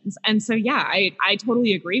motivations. And so, yeah, I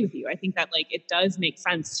totally agree with you. I think that like, it does make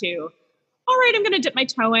sense to, all right, I'm going to dip my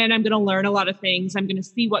toe in. I'm going to learn a lot of things. I'm going to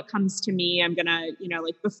see what comes to me. I'm going to, you know,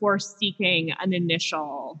 like before seeking an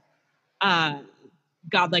initial,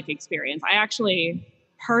 godlike experience. I actually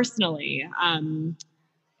personally, in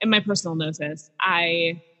my personal gnosis,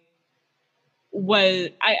 I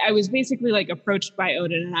was basically like approached by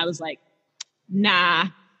Odin, and I was like, nah,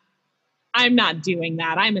 I'm not doing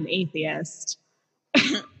that. I'm an atheist.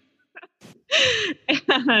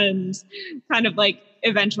 And kind of like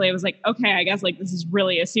eventually I was like, okay, I guess like this is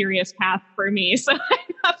really a serious path for me. So I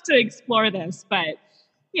have to explore this. But,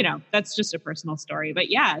 you know, that's just a personal story. But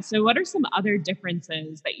yeah, so what are some other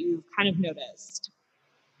differences that you've kind of noticed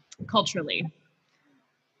culturally?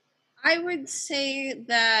 I would say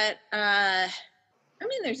that, I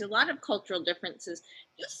mean, there's a lot of cultural differences.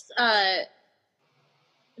 Just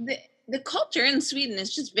the culture in Sweden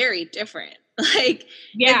is just very different. Like,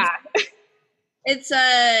 yeah, it's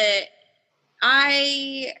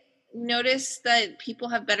I noticed that people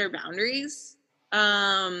have better boundaries,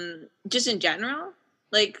 just in general.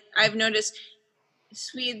 Like, I've noticed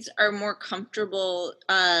Swedes are more comfortable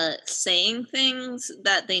saying things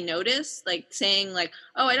that they notice, like saying like,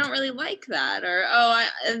 oh, I don't really like that, or oh,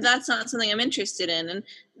 that's not something I'm interested in. And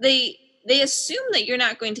they assume that you're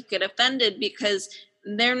not going to get offended because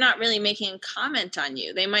they're not really making a comment on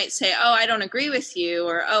you. They might say, oh, I don't agree with you,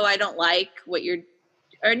 or oh, I don't like what you're,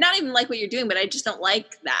 or not even like what you're doing, but I just don't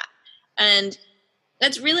like that. And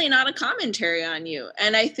that's really not a commentary on you.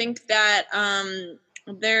 And I think that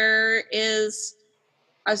there is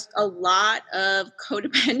a lot of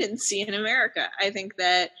codependency in America. I think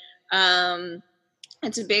that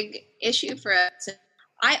it's a big issue for us.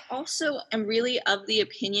 I also am really of the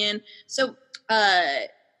opinion, so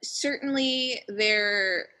certainly as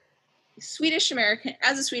a Swedish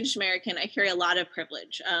American, I carry a lot of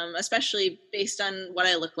privilege, especially based on what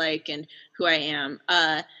I look like and who I am.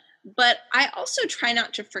 But I also try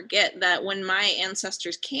not to forget that when my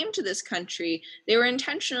ancestors came to this country, they were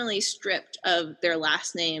intentionally stripped of their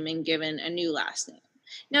last name and given a new last name.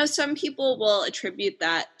 Now, some people will attribute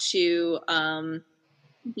that to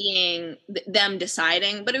being them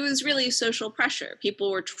deciding, but it was really social pressure.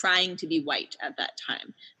 People were trying to be white at that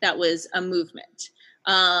time. That was a movement.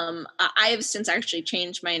 I have since actually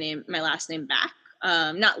changed my last name back,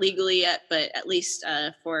 not legally yet, but at least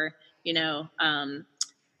for, you know,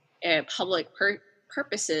 public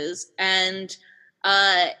purposes. And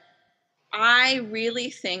I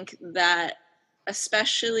really think that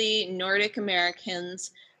especially Nordic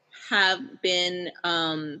Americans have been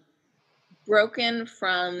broken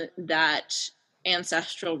from that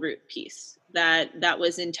ancestral root piece, that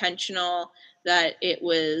was intentional, that it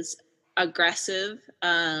was aggressive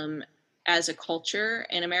as a culture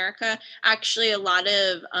in America. Actually, a lot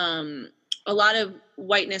of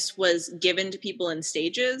whiteness was given to people in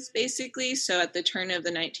stages, basically. So at the turn of the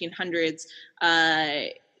 1900s,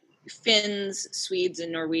 Finns, Swedes,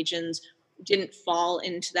 and Norwegians didn't fall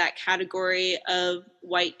into that category of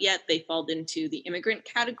white yet. They fell into the immigrant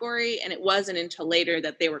category, and it wasn't until later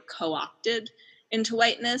that they were co-opted into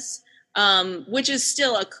whiteness, which is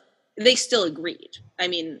still they still agreed. I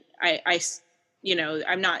mean, I you know,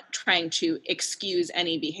 I'm not trying to excuse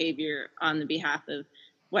any behavior on the behalf of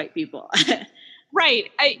white people.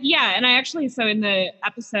 Right. Yeah. And I actually, so in the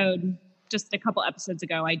episode, just a couple episodes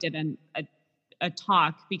ago, I did a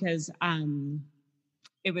talk because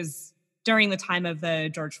it was during the time of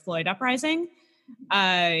the George Floyd uprising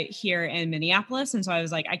here in Minneapolis. And so I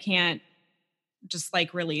was like, I can't just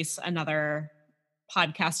like release another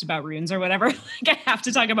podcast about runes or whatever. Like I have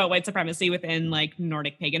to talk about white supremacy within like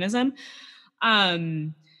Nordic paganism.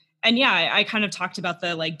 And yeah, I kind of talked about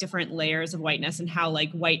the like different layers of whiteness and how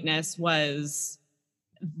like whiteness was,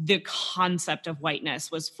 the concept of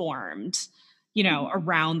whiteness was formed, you know,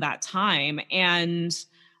 around that time. And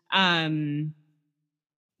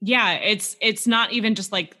yeah, it's not even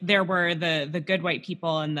just like there were the good white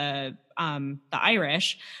people and the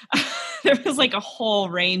Irish. There was like a whole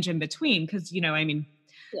range in between because, you know, I mean,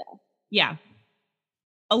 yeah.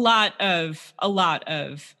 A lot of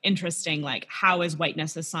interesting, like how is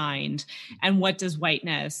whiteness assigned and what does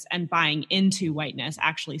whiteness and buying into whiteness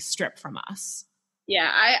actually strip from us? Yeah,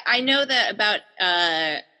 I know that about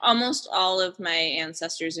almost all of my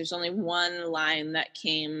ancestors. There's only one line that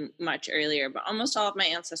came much earlier, but almost all of my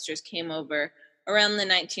ancestors came over around the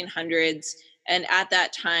 1900s. And at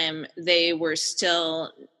that time, they were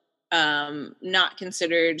still not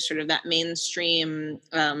considered sort of that mainstream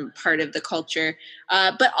part of the culture.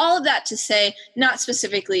 But all of that to say, not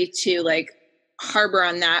specifically to like harbor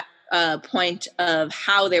on that point of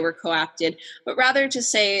how they were co-opted, but rather to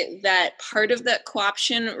say that part of that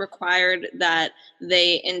co-option required that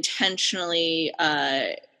they intentionally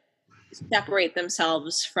separate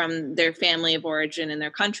themselves from their family of origin and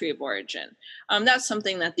their country of origin. That's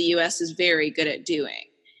something that the U.S. is very good at doing.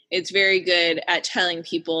 It's very good at telling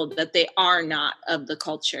people that they are not of the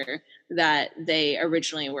culture that they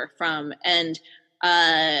originally were from. And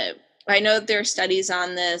I know that there are studies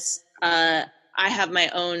on this. I have my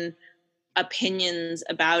own opinions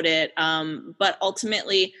about it. But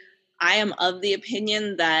ultimately, I am of the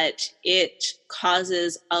opinion that it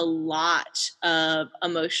causes a lot of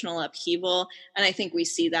emotional upheaval. And I think we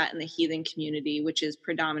see that in the heathen community, which is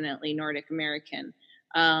predominantly Nordic American,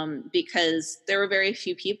 because there were very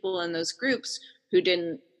few people in those groups who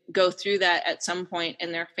didn't go through that at some point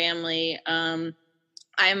in their family. I'm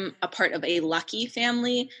a part of a lucky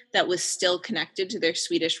family that was still connected to their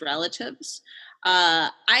Swedish relatives.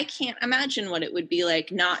 I can't imagine what it would be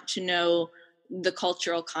like not to know the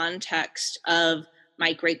cultural context of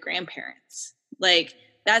my great grandparents. Like,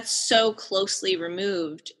 that's so closely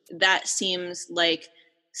removed. That seems like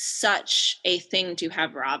such a thing to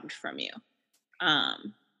have robbed from you.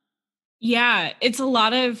 Yeah, it's a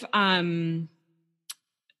lot of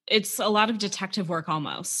detective work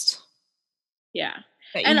almost. Yeah.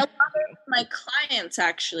 And a lot of my clients,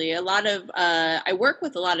 actually, I work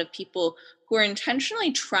with a lot of people who are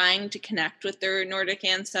intentionally trying to connect with their Nordic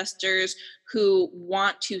ancestors, who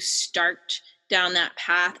want to start down that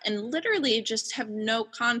path and literally just have no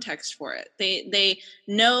context for it. They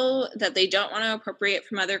know that they don't want to appropriate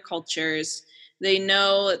from other cultures. They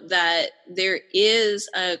know that there is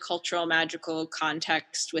a cultural magical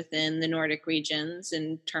context within the Nordic regions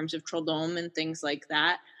in terms of trolldom and things like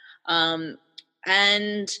that.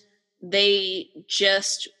 And they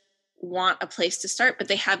just want a place to start, but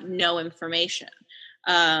they have no information.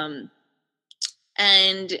 And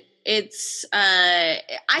it's,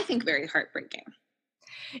 I think, very heartbreaking.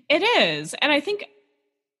 It is. And I think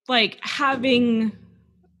like having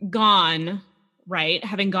gone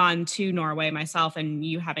to Norway myself, and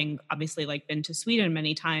you having obviously like been to Sweden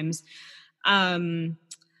many times,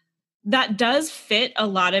 that does fit a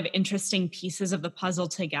lot of interesting pieces of the puzzle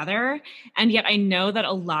together. And yet I know that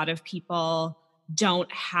a lot of people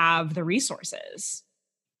don't have the resources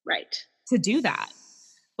to do that.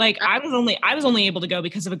 Like I was only able to go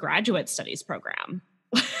because of a graduate studies program.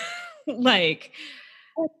 Like,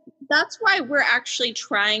 that's why we're actually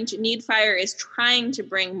Needfire is trying to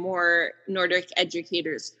bring more Nordic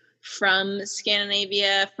educators from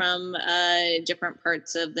Scandinavia, from different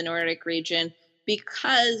parts of the Nordic region,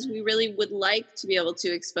 because we really would like to be able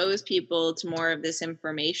to expose people to more of this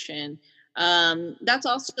information. That's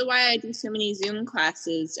also why I do so many Zoom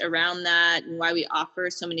classes around that, and why we offer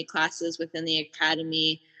so many classes within the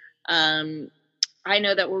academy. I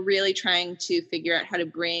know that we're really trying to figure out how to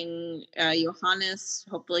bring Johannes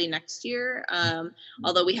hopefully next year.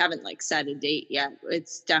 Although we haven't like set a date yet,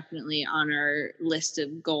 it's definitely on our list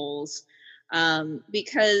of goals.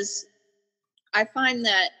 Because I find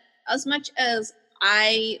that as much as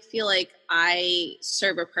I feel like I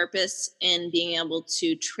serve a purpose in being able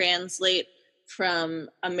to translate from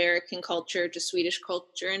American culture to Swedish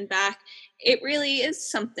culture and back, it really is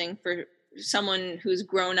something for someone who's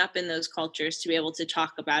grown up in those cultures to be able to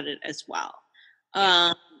talk about it as well.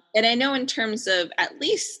 And I know in terms of at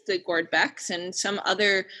least the Gordbecks and some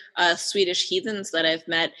other Swedish heathens that I've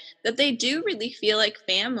met, that they do really feel like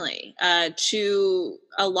family to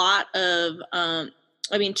a lot of,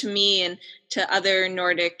 to me and to other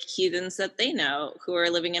Nordic heathens that they know who are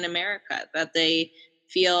living in America, that they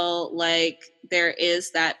feel like there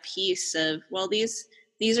is that piece of, well, these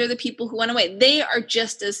are the people who went away. They are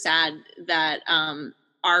just as sad that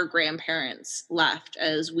our grandparents left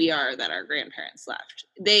as we are that our grandparents left.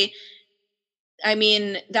 That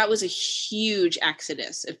was a huge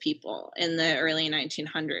exodus of people in the early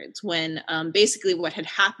 1900s when basically what had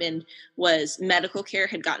happened was medical care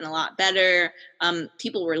had gotten a lot better.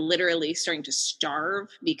 People were literally starting to starve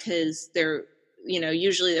because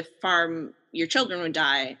usually the farm, your children would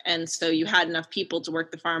die. And so you had enough people to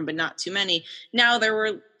work the farm, but not too many. Now there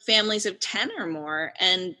were families of 10 or more,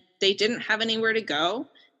 and they didn't have anywhere to go,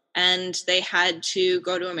 and they had to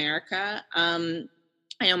go to America. I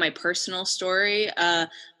know my personal story.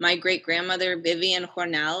 My great-grandmother, Vivian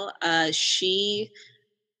Hornell, she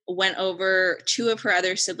went over. Two of her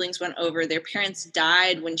other siblings went over. Their parents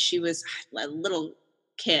died when she was a little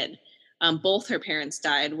kid. Both her parents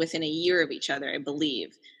died within a year of each other, I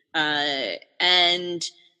believe. And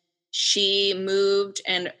she moved,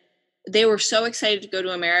 and they were so excited to go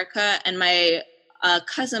to America. And my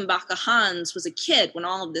cousin Baka Hans was a kid when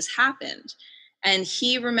all of this happened. And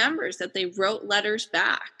he remembers that they wrote letters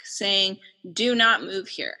back saying, do not move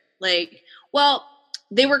here. They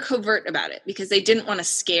were covert about it because they didn't want to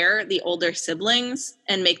scare the older siblings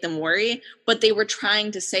and make them worry, but they were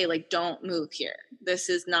trying to say, don't move here. This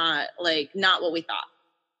is not what we thought.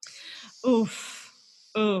 Oof.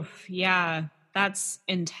 Yeah, that's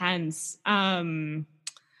intense.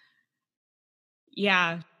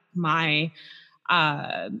 My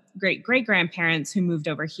great-grandparents who moved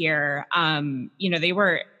over here, they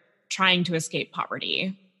were trying to escape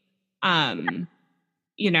poverty, and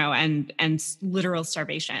literal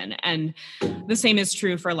starvation. And the same is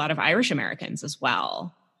true for a lot of Irish Americans as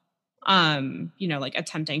well,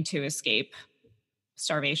 attempting to escape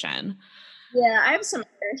starvation. Yeah, I have some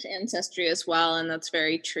Irish ancestry as well, and that's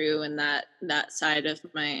very true in that side of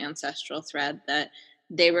my ancestral thread, that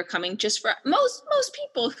they were coming just for most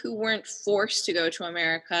people who weren't forced to go to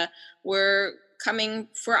America were coming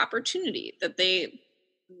for opportunity, that they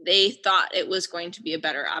thought it was going to be a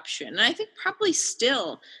better option. And I think probably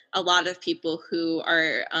still a lot of people who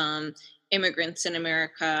are immigrants in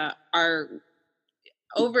America are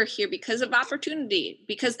over here because of opportunity,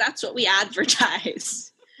 because that's what we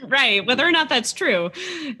advertise. Right. Whether or not that's true,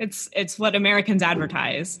 it's what Americans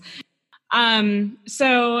advertise.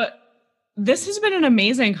 So this has been an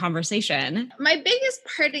amazing conversation. My biggest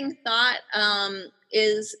parting thought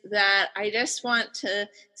is that I just want to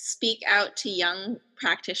speak out to young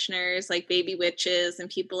practitioners like baby witches and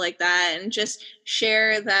people like that, and just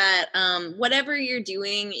share that whatever you're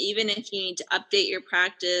doing, even if you need to update your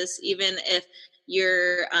practice, even if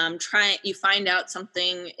you're you find out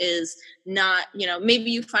something is not,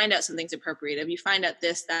 maybe you find out something's appropriate, you find out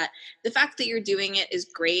that the fact that you're doing it is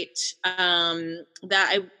great.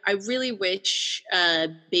 That I really wish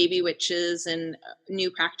baby witches and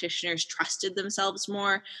new practitioners trusted themselves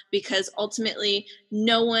more, because ultimately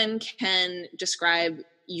no one can describe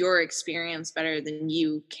your experience better than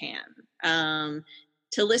you can.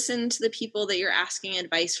 To listen to the people that you're asking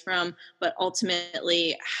advice from, but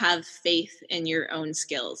ultimately have faith in your own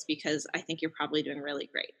skills, because I think you're probably doing really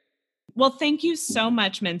great. Well, thank you so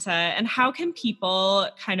much, Minta. And how can people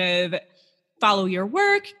kind of follow your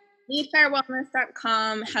work?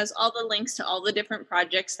 NeedFireWellness.com has all the links to all the different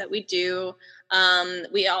projects that we do.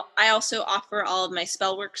 I also offer all of my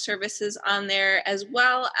spell work services on there, as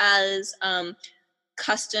well as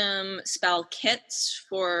custom spell kits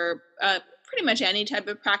for pretty much any type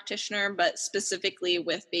of practitioner, but specifically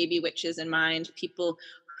with baby witches in mind, people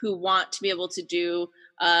who want to be able to do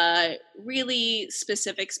really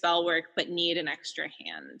specific spell work, but need an extra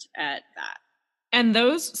hand at that. And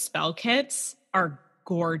those spell kits are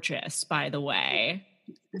gorgeous, by the way.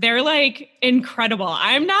 They're incredible.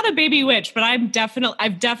 I'm not a baby witch, but I've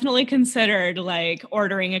definitely considered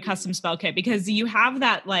ordering a custom spell kit, because you have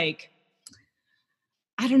that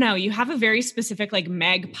I don't know, you have a very specific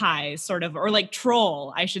magpie sort of, or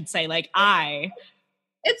troll, I should say, eye.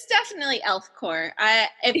 It's definitely elf core.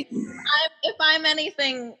 If I'm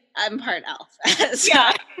anything, I'm part elf. So,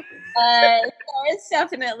 yeah. So it's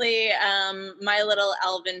definitely my little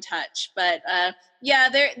elven touch. But yeah,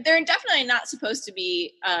 they're definitely not supposed to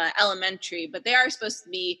be elementary, but they are supposed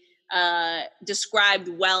to be described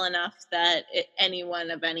well enough that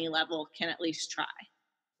anyone of any level can at least try.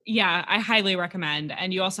 Yeah, I highly recommend.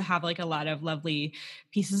 And you also have like a lot of lovely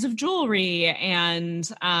pieces of jewelry and,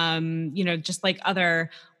 just like other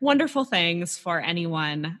wonderful things for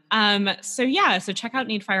anyone. So check out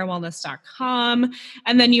needfirewellness.com.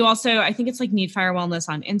 And then you also, I think it's like Need Fire Wellness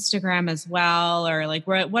on Instagram as well, or like,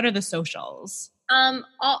 what are the socials?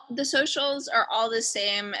 All the socials are all the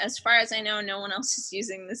same. As far as I know, no one else is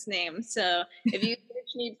using this name. So if you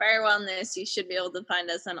search Need Fire Wellness, you should be able to find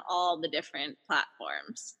us on all the different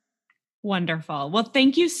platforms. Wonderful. Well,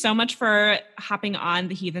 thank you so much for hopping on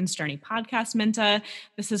the Heathen's Journey podcast, Minta.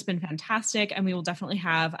 This has been fantastic, and we will definitely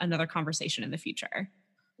have another conversation in the future.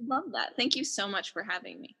 Love that. Thank you so much for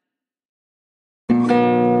having me.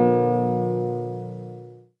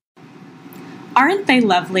 Aren't they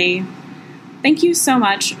lovely? Thank you so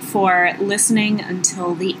much for listening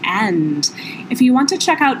until the end. If you want to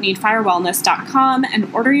check out needfirewellness.com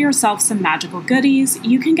and order yourself some magical goodies,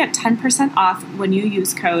 you can get 10% off when you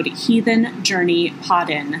use code Heathen Journey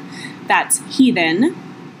Podden. That's Heathen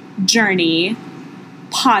Journey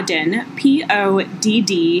Podden, Podden.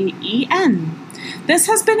 This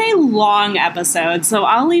has been a long episode, so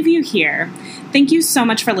I'll leave you here. Thank you so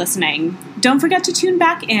much for listening. Don't forget to tune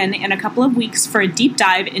back in a couple of weeks for a deep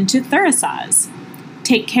dive into Thurisaz.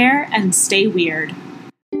 Take care and stay weird.